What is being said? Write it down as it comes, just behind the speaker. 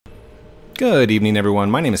Good evening everyone,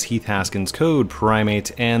 my name is Heath Haskins, code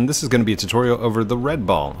Primate, and this is going to be a tutorial over the red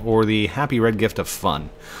ball, or the happy red gift of fun.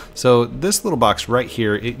 So this little box right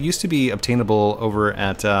here, it used to be obtainable over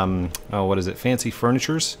at, what is it, Fancy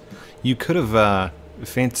Furnitures. You could have,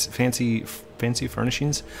 fancy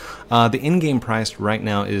furnishings. The in-game price right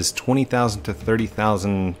now is $20,000 to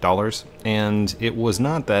 $30,000, and it was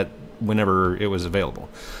not that whenever it was available.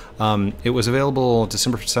 It was available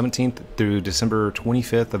December 17th through December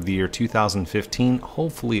 25th of the year 2015.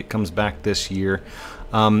 Hopefully it comes back this year.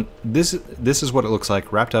 This is what it looks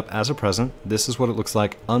like wrapped up as a present. This is what it looks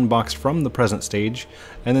like unboxed from the present stage.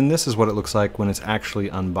 And then this is what it looks like when it's actually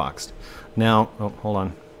unboxed. Now, oh, hold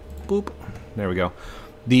on. Boop. There we go.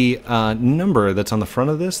 The number that's on the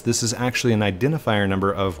front of this is actually an identifier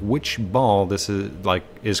number of which ball this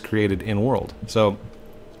is created in world. So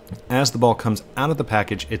as the ball comes out of the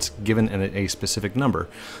package, it's given a specific number.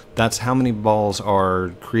 That's how many balls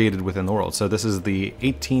are created within the world. So this is the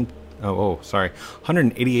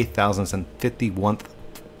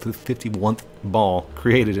 188,051th ball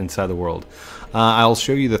created inside the world. I'll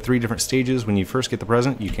show you the 3 different stages. When you first get the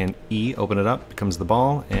present, you can E, open it up, becomes the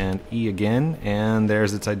ball, and E again, and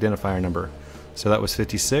there's its identifier number. So that was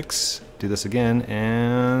 56. Do this again,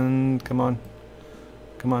 and come on,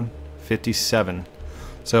 57.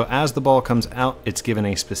 So as the ball comes out, it's given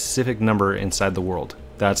a specific number inside the world.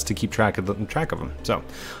 That's to keep track of them. So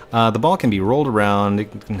the ball can be rolled around.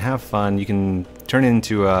 It can have fun. You can turn it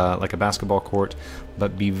into like a basketball court,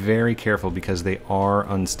 but be very careful because they are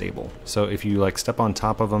unstable. So if you step on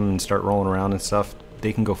top of them and start rolling around and stuff,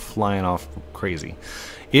 they can go flying off crazy.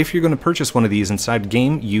 If you're going to purchase one of these inside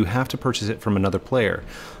game, you have to purchase it from another player.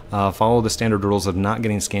 Follow the standard rules of not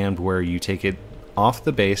getting scammed, where you take it off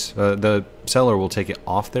the base. The seller will take it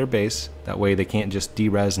off their base. That way they can't just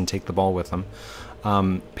derez and take the ball with them.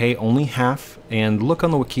 Pay only half, and look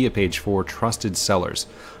on the Wikia page for trusted sellers.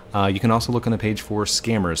 You can also look on the page for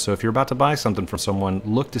scammers. So if you're about to buy something from someone,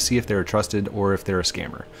 look to see if they're trusted or if they're a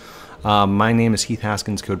scammer. My name is Heath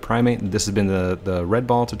Haskins, code Primate, and this has been the red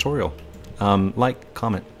ball tutorial. Like,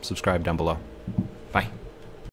 comment, subscribe down below.